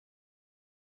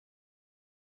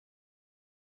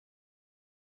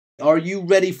Are you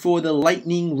ready for the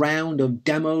lightning round of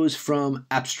demos from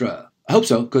Apstra? I hope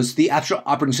so, because the Apstra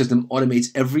operating system automates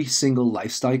every single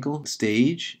lifecycle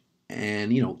stage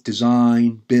and,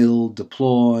 design, build,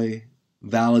 deploy,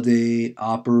 validate,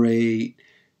 operate,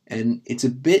 and it's a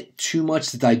bit too much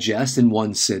to digest in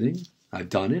one sitting. I've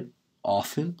done it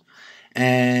often,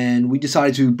 and we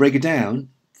decided to break it down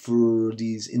into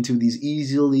these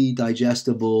easily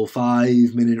digestible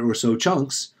 5-minute or so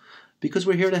chunks because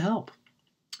we're here to help.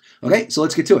 Okay, so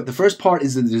let's get to it. The first part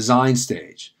is the design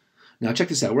stage. Now check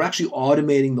this out. We're actually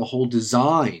automating the whole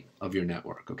design of your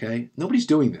network, okay? Nobody's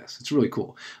doing this. It's really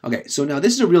cool. Okay, so now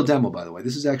this is a real demo, by the way.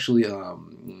 This is actually,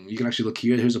 you can actually look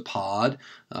here. Here's a pod,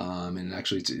 and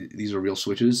actually these are real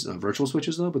switches, virtual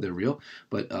switches though, but they're real.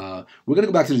 But we're going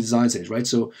to go back to the design stage, right?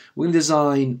 So we're going to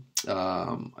design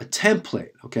a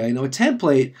template, okay? Now a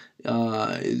template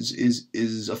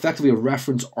is effectively a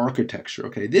reference architecture,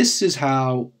 okay? This is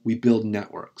how we build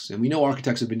networks. And we know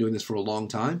architects have been doing this for a long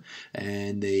time,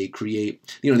 and they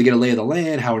create, they get a lay of the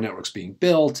land, how our network's being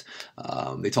built.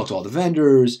 They talk to all the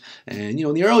vendors, and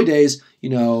in the early days,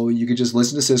 you could just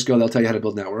listen to Cisco. They'll tell you how to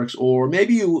build networks, or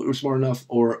maybe you were smart enough,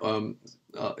 or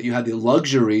you had the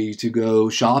luxury to go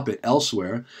shop it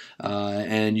elsewhere,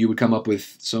 and you would come up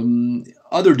with some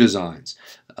other designs.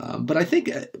 But I think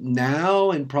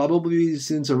now, and probably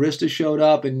since Arista showed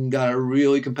up and got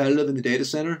really competitive in the data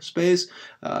center space,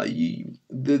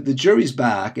 the jury's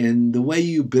back, and the way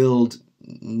you build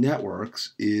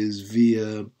networks is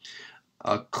via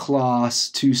a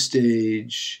class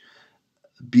 2-stage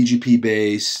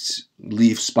BGP-based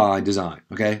leaf spine design.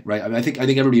 Okay, right? I think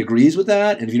everybody agrees with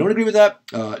that. And if you don't agree with that,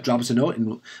 drop us a note,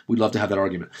 and we'd love to have that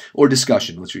argument or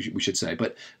discussion, which we should say.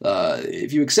 But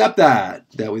if you accept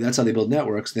that's how they build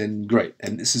networks, then great.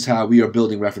 And this is how we are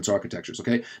building reference architectures.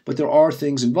 Okay, but there are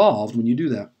things involved when you do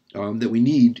that. That we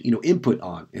need, input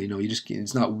on.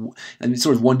 It's not, and it's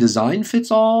sort of one design fits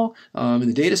all in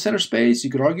the data center space. You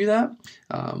could argue that,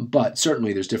 but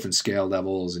certainly there's different scale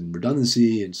levels and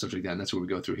redundancy and stuff like that. And that's what we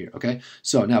go through here. Okay,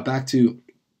 so now back to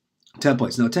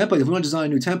templates. Now, if we want to design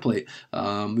a new template,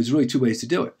 there's really two ways to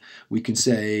do it. We can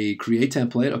say create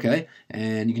template, okay,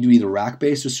 and you can do either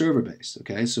rack-based or server-based,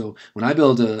 okay. So when I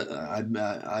build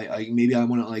maybe I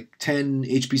want like 10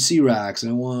 HPC racks,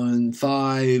 and I want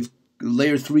 5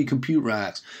 layer 3 compute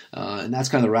racks, and that's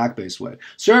kind of the rack-based way.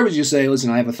 Servers, you say,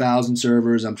 listen, I have 1,000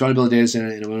 servers. I'm trying to build a data center,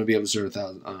 and I want to be able to serve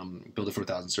build it for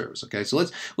 1,000 servers. Okay, so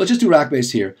let's just do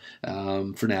rack-based here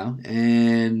for now.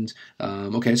 And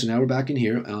okay, so now we're back in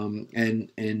here,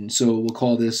 and so we'll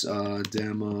call this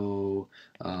demo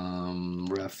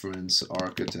reference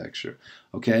architecture.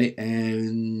 Okay,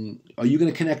 and are you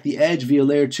going to connect the edge via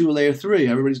layer 2 or layer 3?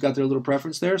 Everybody's got their little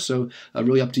preference there, so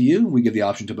really up to you. We give the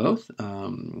option to both.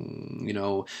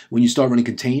 When you start running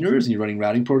containers and you're running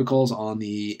routing protocols on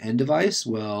the end device,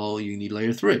 well, you need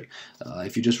layer 3.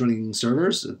 If you're just running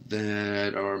servers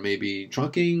that are maybe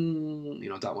trunking,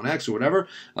 .1x or whatever,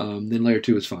 then layer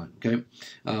 2 is fine. Okay,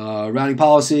 routing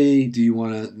policy. Do you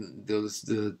want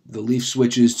the leaf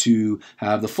switches to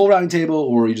have the full routing table,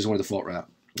 or you just want a default route?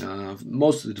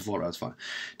 Most of the default routes fine.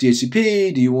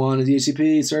 DHCP, do you want a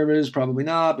DHCP service? Probably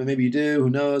not, but maybe you do. Who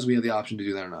knows? We have the option to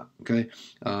do that or not. Okay.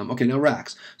 Okay. Now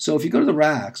racks. So if you go to the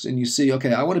racks and you see,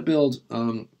 okay, I want to build.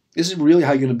 This is really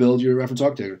how you're going to build your reference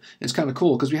architecture. It's kind of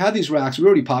cool because we have these racks. We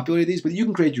already populated these, but you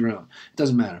can create your own. It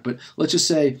doesn't matter. But let's just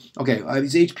say, okay, I have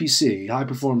these HPC, high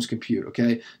performance compute.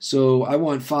 Okay, so I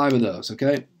want 5 of those.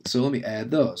 Okay, so let me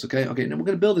add those. Okay, now we're going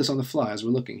to build this on the fly as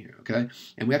we're looking here. Okay,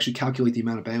 and we actually calculate the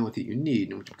amount of bandwidth that you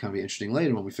need, which will kind of be interesting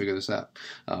later when we figure this out.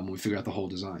 When we figure out the whole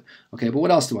design. Okay, but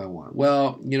what else do I want?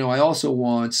 Well, I also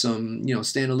want some,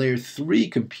 standard layer 3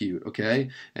 compute. Okay,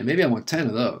 and maybe I want 10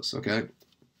 of those. Okay.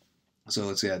 So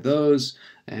let's add those,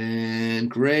 and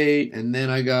great. And then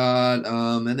I got,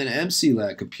 and then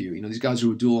MC-lag compute. These guys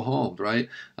who are dual homed, right?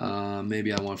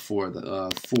 Maybe I want 4 of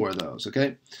those.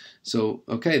 Okay. So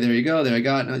okay, there you go. There I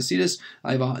got. Now see this?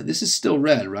 This is still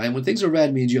red, right? When things are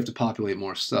red, means you have to populate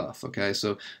more stuff. Okay.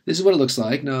 So this is what it looks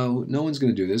like. No one's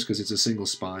going to do this because it's a single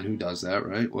spine. Who does that,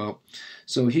 right? Well,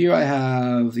 so here I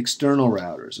have external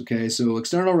routers. Okay. So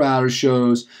external routers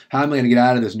shows how am I going to get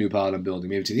out of this new pod I'm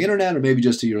building? Maybe to the internet, or maybe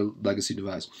just to your legacy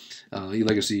device, your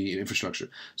legacy infrastructure.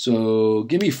 So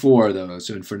give me 4 of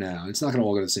those. And for now, it's not going to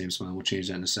all go to the same spine. We'll change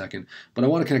that in a second. But I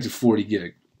want to connect to 40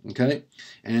 gig. Okay,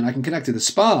 and I can connect to the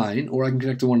spine, or I can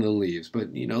connect to one of the leaves. But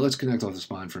let's connect off the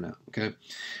spine for now. Okay.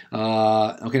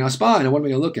 Okay. Now spine. What am I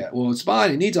going to look at? Well,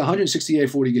 spine. It needs 168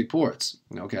 40 gig ports.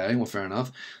 Okay. Well, fair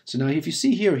enough. So now, if you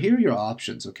see here are your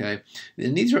options. Okay.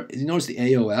 And these are. You notice the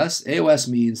AOS. AOS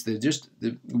means that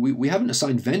we haven't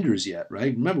assigned vendors yet,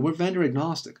 right? Remember, we're vendor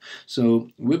agnostic. So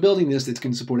we're building this that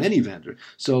can support any vendor.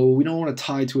 So we don't want to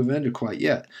tie to a vendor quite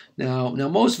yet. Now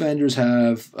most vendors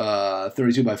have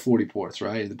 32 by 40 ports,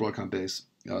 right? The Broadcom-based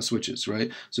switches, right?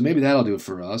 So maybe that'll do it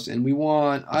for us. And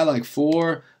I like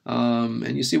 4,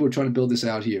 and you see we're trying to build this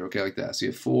out here, okay, like that. So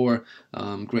you have 4,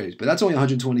 great. But that's only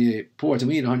 128 ports, and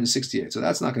we need 168, so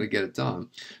that's not going to get it done.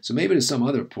 So maybe there's some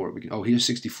other port. Here's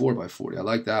 64 by 40. I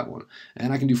like that one.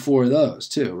 And I can do 4 of those,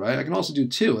 too, right? I can also do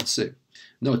 2, let's see.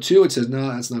 No, 2, it says, no,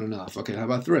 that's not enough. Okay, how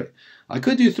about 3? I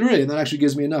could do 3, and that actually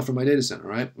gives me enough for my data center,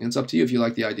 right? And it's up to you if you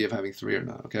like the idea of having 3 or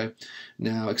not, okay?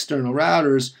 Now, external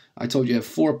routers, I told you have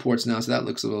 4 ports now, so that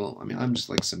looks a little, I'm just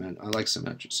like I like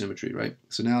symmetry, right?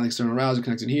 So now the external routers are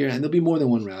connected here, and there'll be more than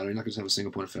one router. You're not going to have a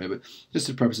single point of failure, but just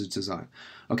for the purposes of design.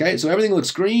 Okay, so everything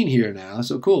looks green here now,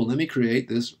 so cool. Let me create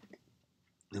this.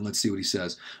 And let's see what he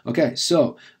says. Okay,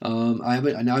 so now I have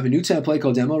a new template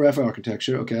called Demo Ref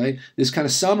Architecture. Okay, this kind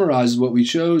of summarizes what we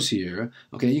chose here.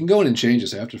 Okay, you can go in and change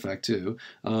this after the fact too.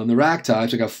 The rack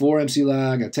types, I got 4 MC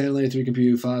lag, got 10 layer 3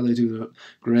 compute, 5 layer 2,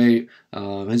 great.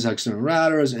 Here's external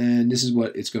routers, and this is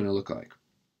what it's going to look like.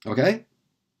 Okay,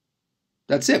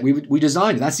 that's it. We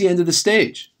designed it. That's the end of the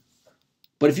stage.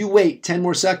 But if you wait 10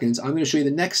 more seconds, I'm going to show you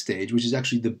the next stage, which is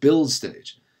actually the build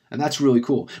stage. And that's really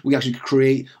cool. We actually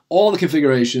create all the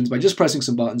configurations by just pressing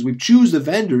some buttons. We choose the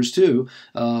vendors too,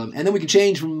 and then we can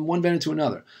change from one vendor to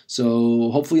another.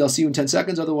 So hopefully I'll see you in 10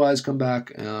 seconds. Otherwise, come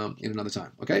back in another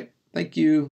time. Okay? Thank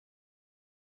you.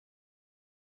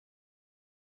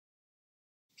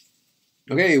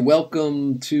 Okay,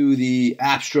 welcome to the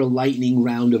Apstra Lightning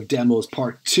round of demos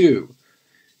part 2,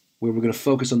 where we're going to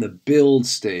focus on the build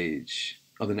stage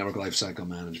of the network lifecycle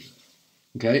management.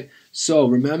 Okay, so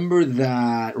remember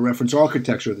that reference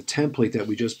architecture, the template that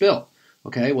we just built.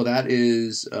 Okay, well that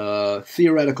is a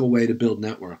theoretical way to build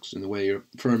networks and the way your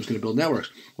firm's going to build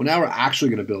networks. Well, now we're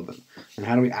actually going to build them. And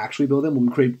how do we actually build them? Well,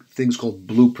 we create things called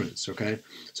blueprints. Okay,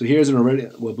 so here's an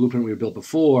blueprint we built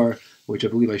before, which I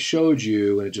believe I showed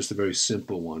you, and it's just a very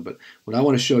simple one. But what I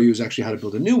want to show you is actually how to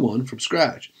build a new one from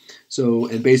scratch. So,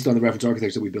 and based on the reference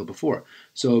architecture that we built before.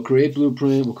 So create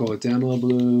blueprint, we'll call it demo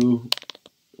blue.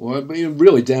 Well,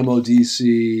 really, demo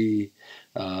DC,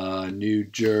 New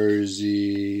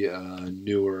Jersey,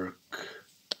 Newark,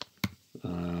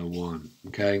 1.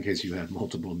 Okay, in case you have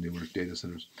multiple Newark data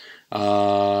centers.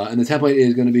 And the template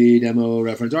is going to be demo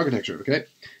reference architecture. Okay,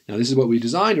 now this is what we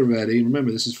designed already.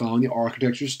 Remember, this is following the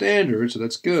architecture standard, so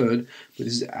that's good. But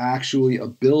this is actually a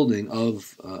building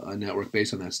of a network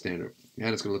based on that standard.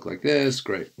 And it's going to look like this.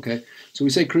 Great. Okay, so we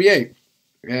say create.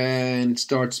 And it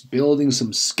starts building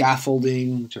some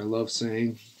scaffolding, which I love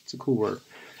saying. It's a cool word.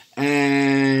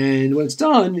 And when it's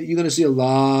done, you're going to see a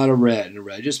lot of red. And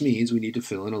red just means we need to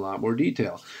fill in a lot more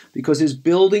detail. Because there's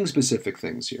building-specific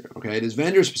things here, okay? There's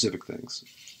vendor-specific things.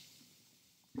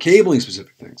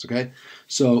 Cabling-specific things, okay?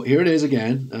 So here it is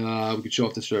again. We could show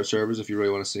off the servers if you really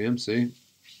want to see them. See?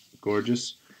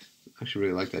 Gorgeous. I actually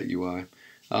really like that UI.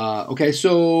 Okay,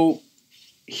 so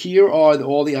here are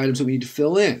all the items that we need to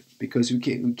fill in, because we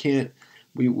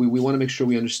want to make sure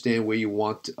we understand where you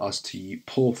want us to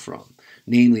pull from,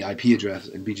 namely IP address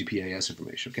and BGP-AS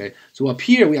information. Okay, so up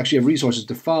here we actually have resources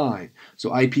defined.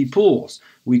 So IP pools,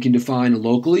 we can define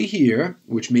locally here,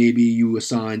 which maybe you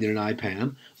assigned in an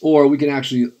IPAM, or we can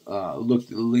actually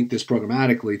link this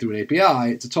programmatically through an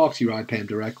API to talk to your IPAM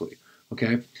directly.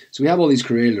 Okay, so we have all these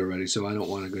created already, so I don't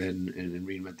want to go ahead and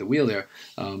reinvent the wheel there.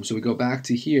 So we go back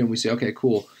to here and we say, okay,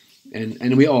 cool.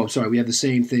 And we have the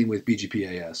same thing with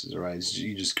BGP-AS, all right?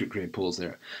 You just create pools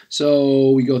there.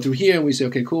 So we go through here and we say,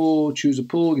 okay, cool, choose a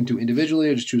pool. You can do it individually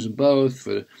or just choose them both.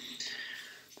 For the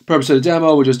purpose of the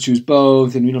demo, we'll just choose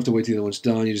both, and we don't have to wait till the other one's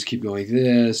done. You just keep going like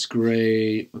this.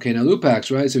 Great. Okay, now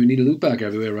loopbacks, right? So we need a loopback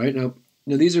everywhere, right? Now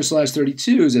these are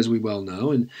 /32s, as we well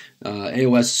know, and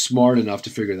AOS is smart enough to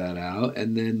figure that out.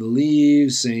 And then the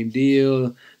leaves, same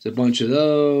deal. There's a bunch of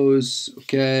those,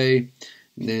 okay.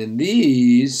 And then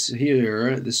these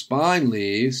here, the spine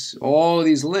leaves, all of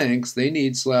these links, they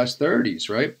need /30s,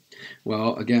 right?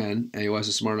 Well, again, AOS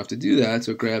is smart enough to do that,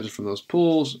 so it grabs it from those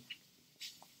pools.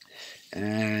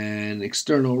 And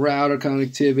external router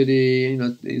connectivity,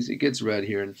 it gets read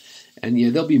here. And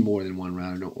yeah, there'll be more than one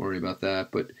router, don't worry about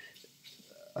that. But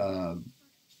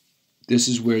this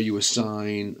is where you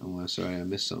assign, oh, sorry, I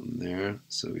missed something there.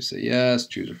 So we say yes,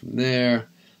 choose it from there.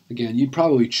 Again, you'd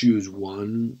probably choose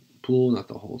one pool, not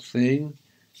the whole thing.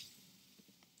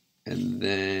 And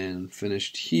then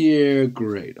finished here.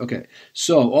 Great. Okay,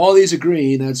 so all these are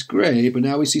green. That's great. But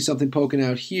now we see something poking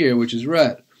out here, which is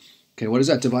red. Okay, what is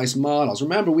that? Device models.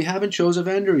 Remember, we haven't chose a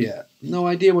vendor yet. No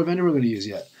idea what vendor we're going to use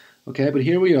yet. Okay, but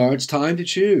here we are. It's time to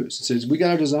choose. It says we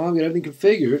got our design, we got everything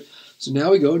configured. So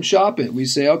now we go and shop it. We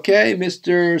say, okay,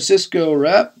 Mr. Cisco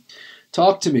rep,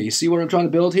 talk to me. You see what I'm trying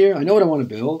to build here? I know what I want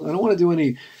to build. I don't want to do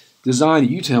any design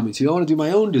that you tell me to. I want to do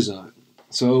my own design.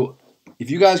 So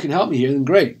if you guys can help me here, then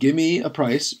great. Give me a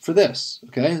price for this.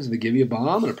 Okay, so they give you a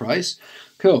BOM and a price.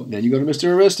 Cool. Then you go to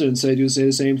Mr. Arista and say the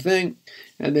same thing.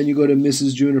 And then you go to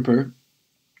Mrs. Juniper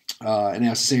and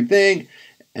ask the same thing.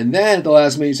 And then at the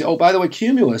last minute you say, oh, by the way,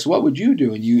 Cumulus, what would you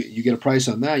do? And you get a price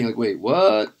on that. And you're like, wait,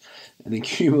 what? And then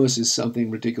Cumulus is something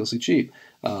ridiculously cheap.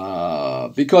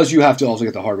 Because you have to also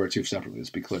get the hardware too separately, let's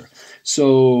be clear.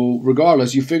 So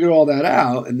regardless, you figure all that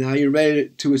out, and now you're ready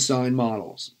to assign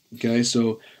models. Okay,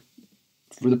 so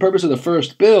for the purpose of the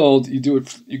first build, you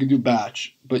can do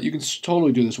batch, but you can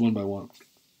totally do this one by one.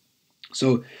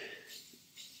 So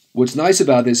what's nice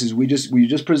about this is we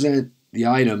just present the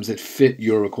items that fit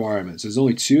your requirements. There's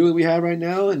only two that we have right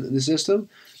now in the system,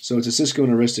 so it's a Cisco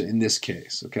and Arista in this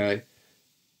case. Okay.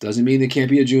 Doesn't mean there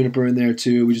can't be a Juniper in there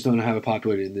too. We just don't have it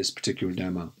populated in this particular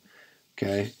demo.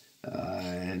 Okay,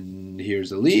 and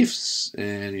here's the leaves,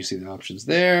 and you see the options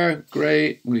there.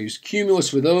 Great. I'm going to use Cumulus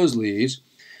for those leaves,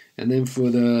 and then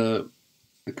for the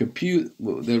compute,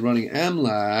 they're running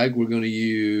MLAG. We're going to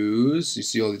use. You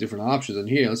see all the different options in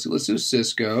here. Let's do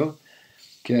Cisco.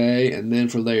 Okay, and then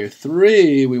for layer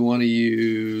 3, we want to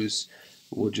use.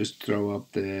 We'll just throw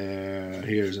up there.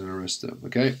 Here's an Arista.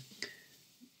 Okay.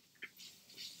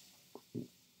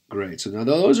 Great. So now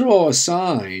those are all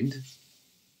assigned,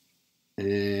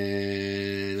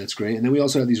 and that's great. And then we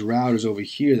also have these routers over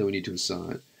here that we need to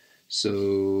assign.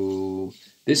 So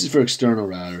this is for external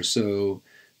routers. So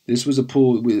this was a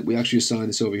pool. We actually assigned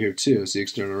this over here too. See,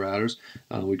 external routers.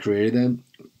 We created them.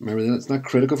 Remember that it's not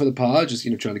critical for the pod. Just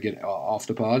trying to get off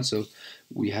the pod. So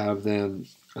we have them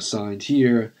assigned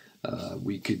here.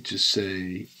 We could just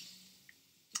say.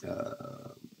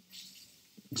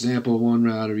 Example 1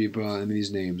 router you brought. I mean,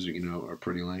 these names are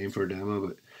pretty lame for a demo,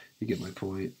 but you get my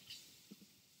point.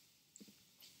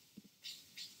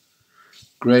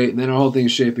 Great, and then our whole thing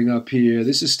is shaping up here.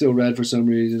 This is still red for some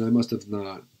reason. I must have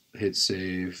not hit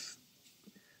save.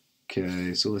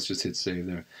 Okay, so let's just hit save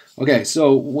there. Okay,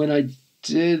 so when I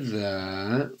did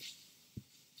that,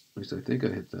 at least I think I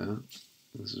hit that.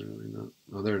 This is really not.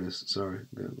 Oh, there it is. Sorry,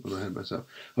 I'm ahead of myself.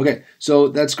 Okay, so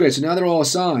that's great. So now they're all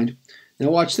assigned. Now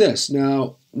watch this.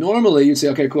 Now, normally you'd say,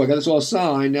 okay, cool, I got this all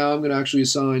assigned. Now I'm going to actually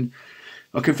assign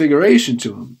a configuration to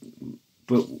them.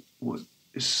 But what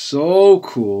is so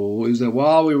cool is that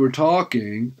while we were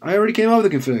talking, I already came up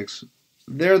with the configs.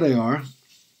 There they are.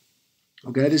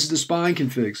 Okay, this is the spine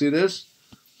config. See this?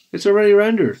 It's already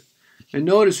rendered. And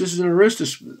notice this is an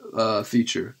Arista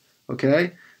feature.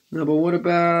 Okay? Now, but what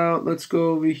about, let's go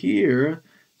over here,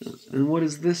 and what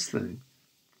is this thing?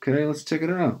 Okay, let's check it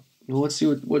out. Well, let's see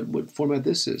what format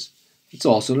this is. It's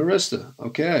also an Arista.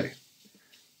 Okay.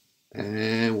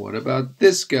 And what about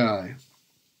this guy?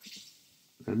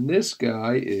 And this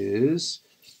guy is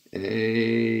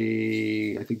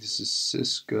I think this is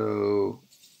Cisco.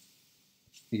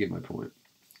 You get my point.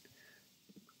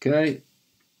 Okay.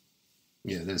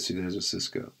 Yeah, there's a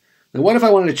Cisco. Now, what if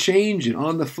I wanted to change it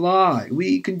on the fly?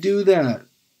 We can do that.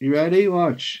 You ready?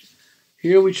 Watch.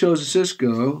 Here we chose a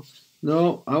Cisco.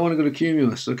 No, I want to go to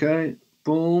Cumulus, okay?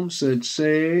 Boom, said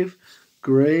save.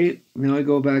 Great. Now I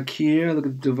go back here, look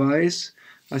at the device.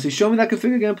 I say, show me that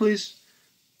config again, please.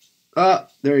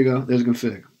 There you go. There's a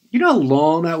config. You know how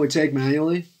long that would take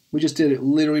manually? We just did it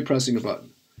literally pressing a button.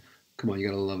 Come on, you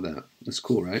got to love that. That's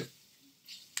cool, right?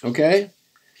 Okay.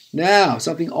 Now,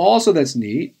 something also that's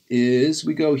neat is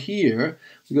we go here,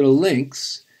 we go to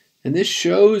links, and this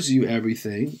shows you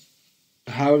everything,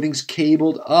 how everything's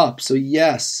cabled up. So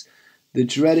yes, the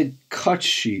dreaded cut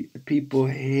sheet that people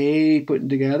hate putting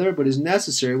together, but is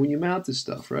necessary when you mount this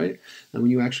stuff, right? And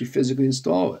when you actually physically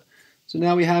install it. So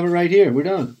now we have it right here. We're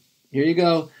done. Here you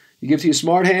go. You give it to your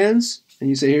smart hands, and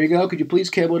you say, here you go. Could you please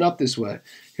cable it up this way?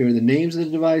 Here are the names of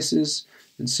the devices,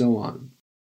 and so on.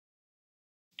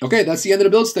 Okay, that's the end of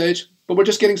the build stage, but we're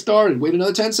just getting started. Wait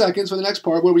another 10 seconds for the next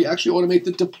part where we actually automate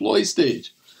the deploy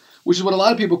stage, which is what a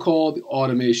lot of people call the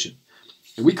automation.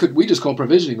 And we just call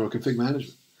provisioning or config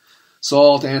management.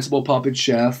 Salt, Ansible, Puppet,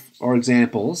 Chef are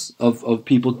examples of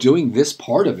people doing this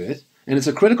part of it, and it's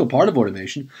a critical part of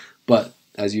automation, but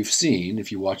as you've seen,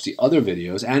 if you watch the other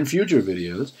videos and future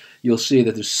videos, you'll see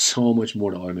that there's so much more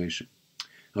to automation.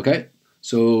 Okay,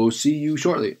 so see you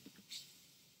shortly.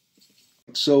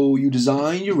 So you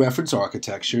design your reference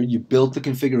architecture, you built the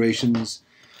configurations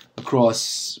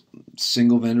across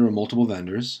single vendor or multiple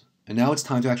vendors, and now it's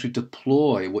time to actually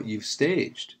deploy what you've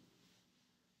staged.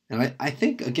 And I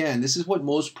think, again, this is what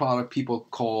most product people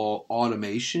call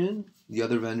automation, the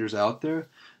other vendors out there.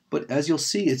 But as you'll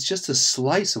see, it's just a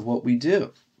slice of what we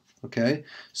do. Okay?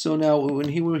 So now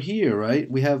when we're here,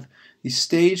 right, we have these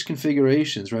staged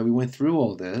configurations, right? We went through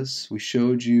all this. We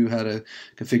showed you how to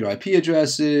configure IP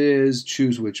addresses,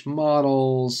 choose which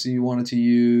models you wanted to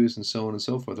use, and so on and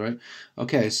so forth, right?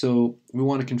 Okay, so we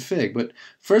want to config. But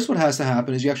first what has to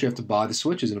happen is you actually have to buy the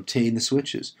switches and obtain the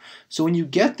switches. So when you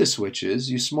get the switches,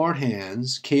 your smart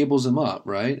hands cables them up,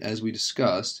 right? As we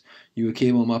discussed, you would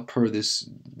cable them up per this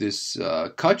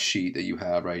cut sheet that you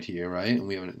have right here, right? And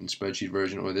we have it in spreadsheet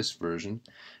version or this version.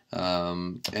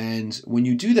 And when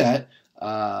you do that,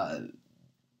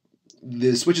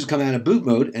 the switches come out of boot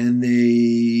mode and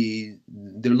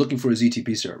they're looking for a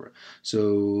ZTP server.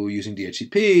 So using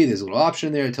DHCP, there's a little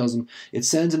option there. It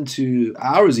sends them to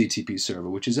our ZTP server,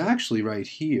 which is actually right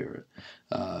here.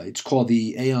 It's called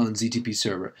the Aon ZTP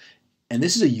server. And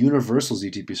this is a universal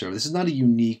ZTP server. This is not a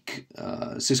unique.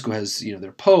 Cisco has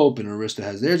their POPE, and Arista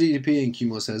has their ZTP, and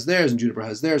Cumulus has theirs, and Juniper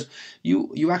has theirs.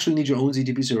 You actually need your own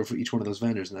ZTP server for each one of those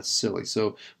vendors, and that's silly.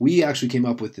 So we actually came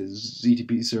up with the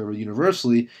ZTP server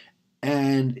universally,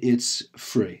 and it's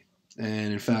free.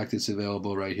 And in fact, it's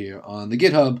available right here on the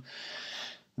GitHub.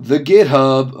 The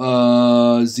GitHub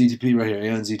ZTP right here,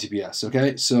 and ZTPS.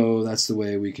 Okay, so that's the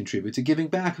way we contribute to giving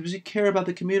back because we care about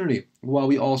the community, while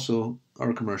we also are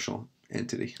a commercial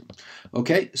entity.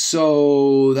 Okay,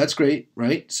 so that's great,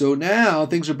 right? So now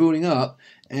things are booting up,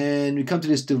 and we come to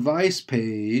this device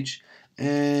page,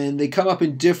 and they come up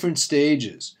in different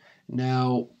stages.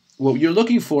 Now, what you're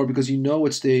looking for, because you know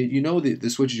what stage, the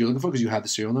switches you're looking for because you have the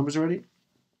serial numbers already,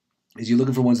 is you're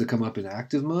looking for ones that come up in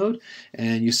active mode,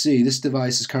 and you see this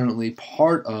device is currently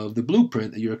part of the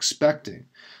blueprint that you're expecting.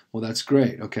 Well, that's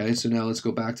great. Okay, so now let's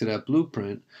go back to that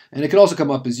blueprint. And it can also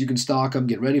come up as you can stock them,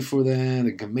 get ready for them, they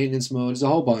can come maintenance mode. There's a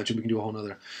whole bunch, and we can do a whole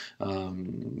other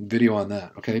video on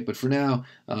that. Okay, but for now,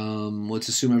 let's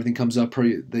assume everything comes up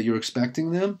that you're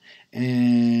expecting them,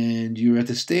 and you're at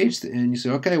the stage, and you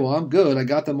say, okay, well, I'm good. I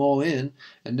got them all in,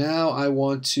 and now I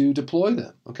want to deploy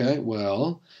them. Okay,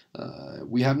 well,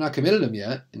 we have not committed them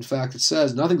yet. In fact, it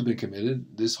says nothing's been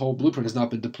committed. This whole blueprint has not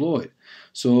been deployed.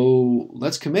 So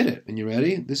let's commit it. And you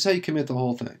ready? This is how you commit the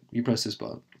whole thing. You press this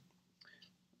button.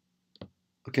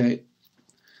 Okay.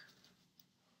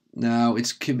 Now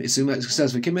it's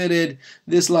successfully committed.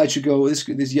 This light should go.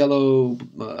 This yellow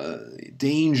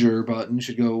danger button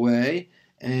should go away,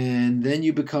 and then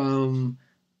you become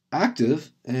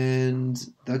active, and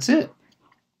that's it.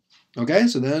 Okay.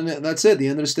 So then that's it. The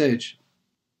end of the stage.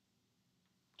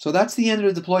 So that's the end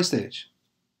of the deploy stage.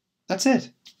 That's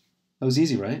it. That was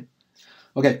easy, right?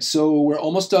 Okay, so we're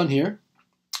almost done here,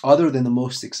 other than the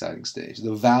most exciting stage,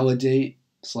 the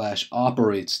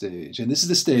validate/operate stage. And this is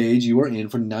the stage you are in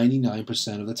for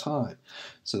 99% of the time.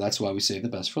 So that's why we save the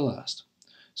best for last.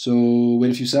 So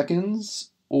wait a few seconds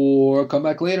or come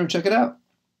back later and check it out.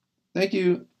 Thank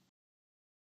you.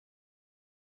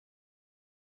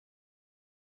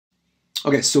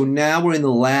 Okay, so now we're in the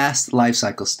last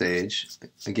lifecycle stage.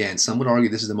 Again, some would argue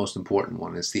this is the most important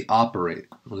one. It's the operate,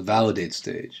 or the validate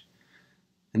stage.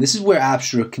 And this is where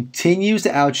Apstra continues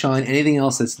to outshine anything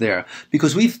else that's there,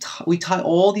 because we tie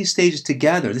all these stages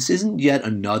together. This isn't yet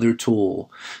another tool.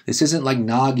 This isn't like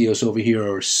Nagios over here,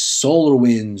 or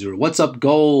SolarWinds, or What's Up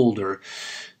Gold, or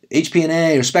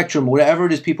HPNA, or Spectrum, whatever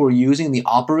it is people are using in the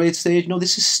operate stage. No,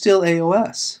 this is still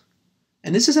AOS.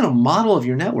 And this isn't a model of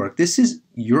your network. This is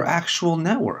your actual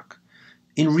network.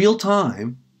 In real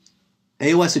time,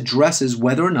 AOS addresses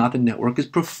whether or not the network is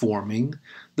performing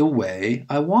the way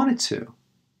I want it to.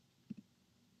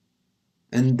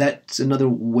 And that's another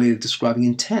way of describing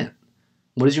intent.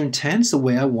 What is your intent? It's the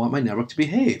way I want my network to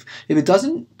behave. If it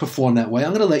doesn't perform that way,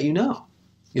 I'm going to let you know.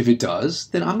 If it does,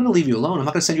 then I'm going to leave you alone. I'm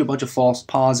not going to send you a bunch of false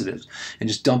positives and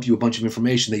just dump you a bunch of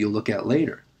information that you'll look at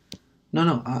later.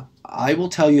 No, I will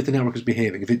tell you if the network is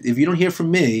behaving. If you don't hear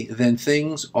from me, then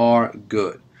things are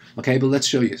good. Okay, but let's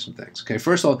show you some things. Okay,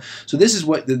 first of all, so this is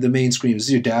what the main screen is. This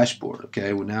is your dashboard.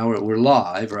 Okay, well, now we're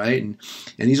live, right? And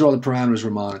these are all the parameters we're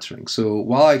monitoring. So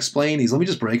while I explain these, let me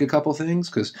just break a couple things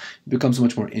because it becomes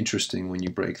much more interesting when you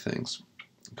break things.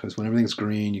 Because when everything's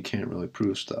green, you can't really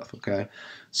prove stuff. Okay,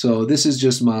 so this is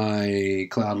just my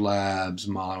Cloud Labs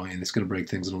modeling. It's going to break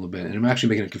things in a little bit, and I'm actually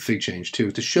making a config change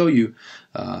too to show you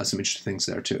some interesting things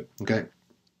there too. Okay.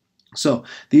 So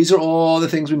these are all the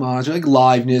things we monitor, like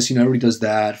liveness. Everybody does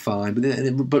that, fine.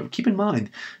 But keep in mind,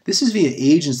 this is via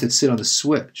agents that sit on the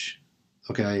switch.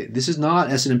 Okay, this is not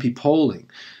SNMP polling.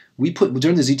 We put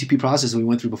during the ZTP process that we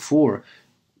went through before,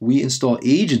 we install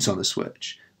agents on the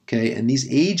switch. Okay, and these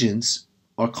agents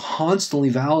are constantly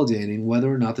validating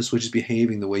whether or not the switch is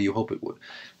behaving the way you hope it would.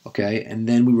 Okay, and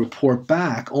then we report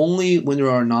back only when there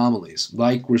are anomalies,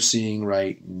 like we're seeing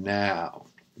right now.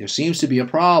 There seems to be a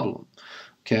problem.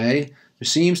 Okay, there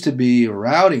seems to be a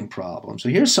routing problem. So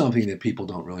here's something that people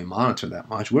don't really monitor that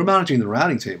much. We're monitoring the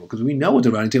routing table because we know what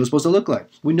the routing table is supposed to look like.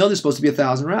 We know there's supposed to be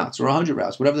 1,000 routes or 100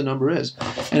 routes, whatever the number is.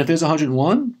 And if there's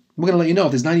 101, we're going to let you know.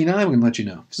 If there's 99, we're going to let you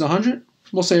know. If there's 100,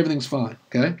 we'll say everything's fine.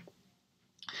 Okay.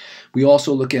 We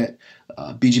also look at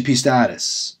BGP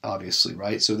status, obviously,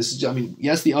 right? So this is, I mean,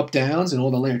 yes, the up downs and all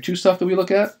the layer 2 stuff that we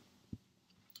look at,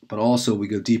 but also we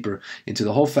go deeper into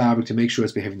the whole fabric to make sure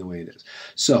it's behaving the way it is.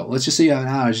 So let's just see how an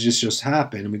outage just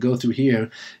happened, and we go through here.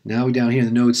 Now we're down here in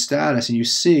the node status, and you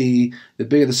see the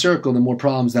bigger the circle, the more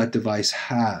problems that device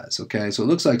has. Okay, so it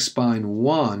looks like spine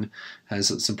 1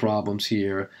 has some problems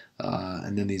here,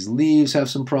 and then these leaves have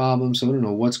some problems. So I don't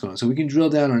know what's going on. So we can drill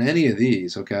down on any of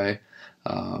these. Okay.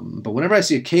 But whenever I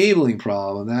see a cabling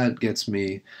problem, that gets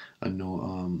me, my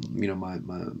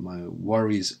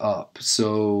worries up.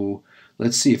 So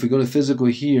let's see. If we go to physical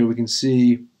here, we can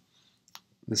see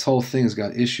this whole thing has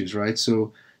got issues, right?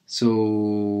 So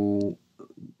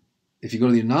if you go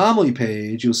to the anomaly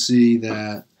page, you'll see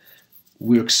that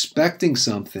we're expecting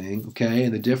something, okay,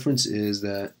 and the difference is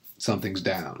that something's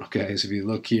down, okay? So if you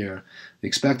look here, the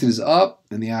expected is up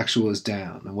and the actual is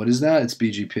down. And what is that? It's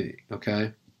BGP,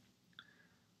 okay?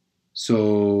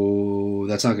 So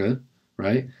that's not good,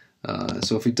 right?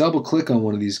 So if we double click on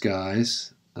one of these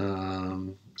guys,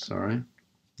 sorry,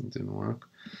 it didn't work.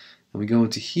 And we go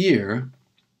into here,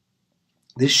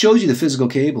 this shows you the physical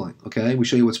cabling, okay? We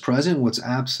show you what's present and what's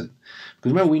absent.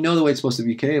 Because remember, we know the way it's supposed to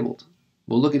be cabled.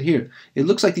 Well, look at here. It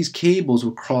looks like these cables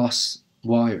were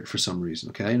cross-wired for some reason,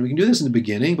 okay? And we can do this in the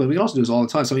beginning, but we can also do this all the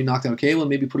time. Somebody knocked out a cable and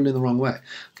maybe put it in the wrong way.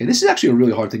 Okay, this is actually a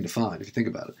really hard thing to find if you think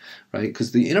about it, right?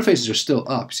 Because the interfaces are still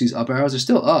up. You see these up arrows? They're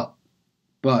still up.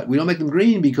 But we don't make them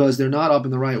green because they're not up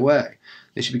in the right way.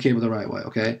 They should be cabled the right way,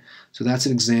 okay? So that's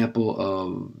an example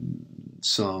of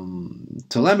some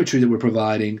telemetry that we're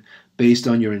providing based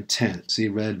on your intent. See,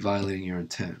 red violating your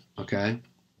intent, okay?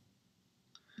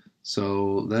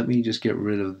 So let me just get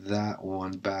rid of that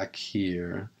one back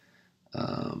here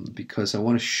because I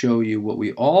want to show you what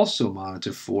we also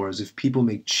monitor for is if people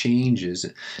make changes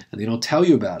and they don't tell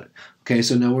you about it. Okay,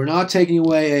 so now we're not taking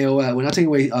away AOL, we're not taking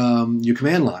away your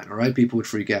command line, all right? People would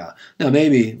freak out. Now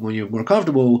maybe when you're more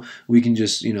comfortable, we can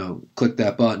just, click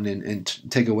that button and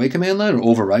take away command line or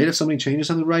overwrite if somebody changes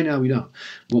something. Right now we don't.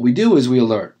 What we do is we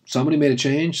alert. Somebody made a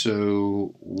change,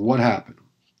 so what happened?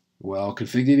 Well,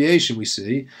 config deviation we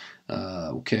see.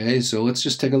 Okay, so let's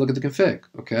just take a look at the config.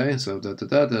 Okay, so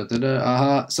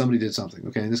aha, somebody did something.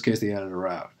 Okay, in this case they added a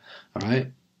route. All right,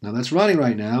 now that's running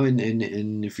right now, and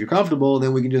if you're comfortable,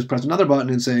 then we can just press another button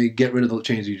and say get rid of the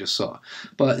change you just saw.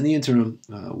 But in the interim,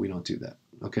 we don't do that.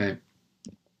 Okay,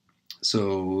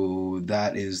 so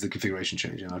that is the configuration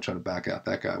change, and I'll try to back out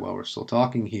that guy while we're still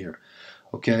talking here.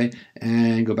 Okay,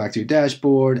 and go back to your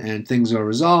dashboard, and things are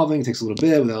resolving. It takes a little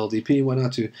bit with LDP and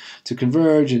whatnot to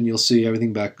converge, and you'll see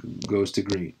everything back goes to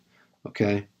green.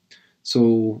 Okay,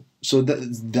 so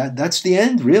that's the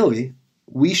end, really.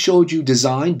 We showed you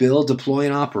design, build, deploy,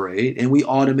 and operate, and we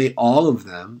automate all of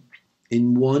them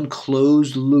in one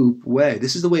closed loop way.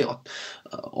 This is the way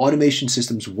automation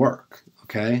systems work.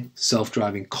 Okay,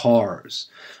 self-driving cars,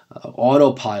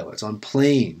 autopilots on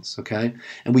planes, okay?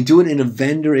 And we do it in a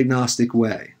vendor-agnostic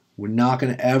way. We're not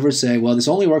going to ever say, well, this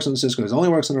only works on Cisco, this only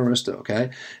works on Arista,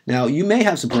 okay? Now, you may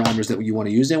have some parameters that you want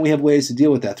to use, and we have ways to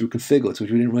deal with that through configurates,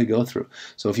 which we didn't really go through.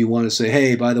 So if you want to say,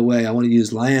 hey, by the way, I want to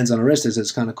use LANs on Arista,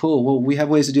 that's kind of cool, well, we have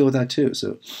ways to deal with that too.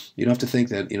 So you don't have to think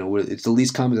that, it's the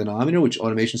least common denominator, which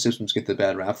automation systems get the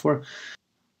bad rap for.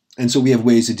 And so we have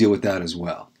ways to deal with that as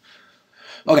well.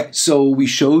 Okay, so we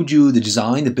showed you the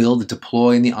design, the build, the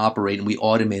deploy, and the operate, and we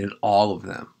automated all of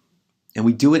them. And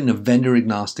we do it in a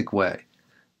vendor-agnostic way.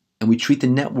 And we treat the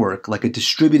network like a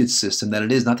distributed system that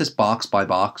it is, not this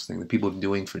box-by-box thing that people have been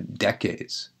doing for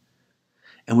decades.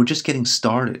 And we're just getting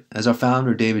started. As our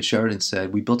founder, David Sheridan,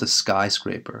 said, we built a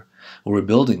skyscraper, or we're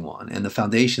building one, and the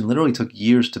foundation literally took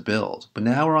years to build. But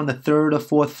now we're on the 3rd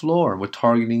or 4th floor, and we're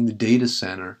targeting the data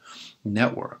center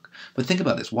network. But think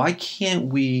about this. Why can't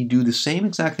we do the same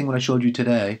exact thing what I showed you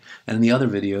today and in the other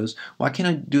videos? Why can't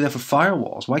I do that for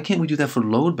firewalls? Why can't we do that for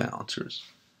load balancers?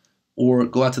 Or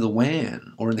go out to the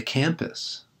WAN or in the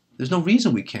campus? There's no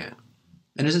reason we can't.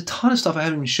 And there's a ton of stuff I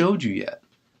haven't even showed you yet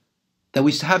that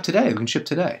we have today, we can ship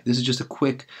today. This is just a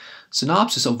quick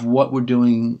synopsis of what we're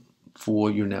doing for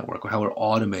your network, or how we're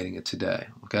automating it today.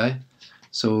 Okay,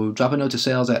 so drop a note to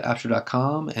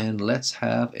sales@apstra.com and let's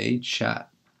have a chat.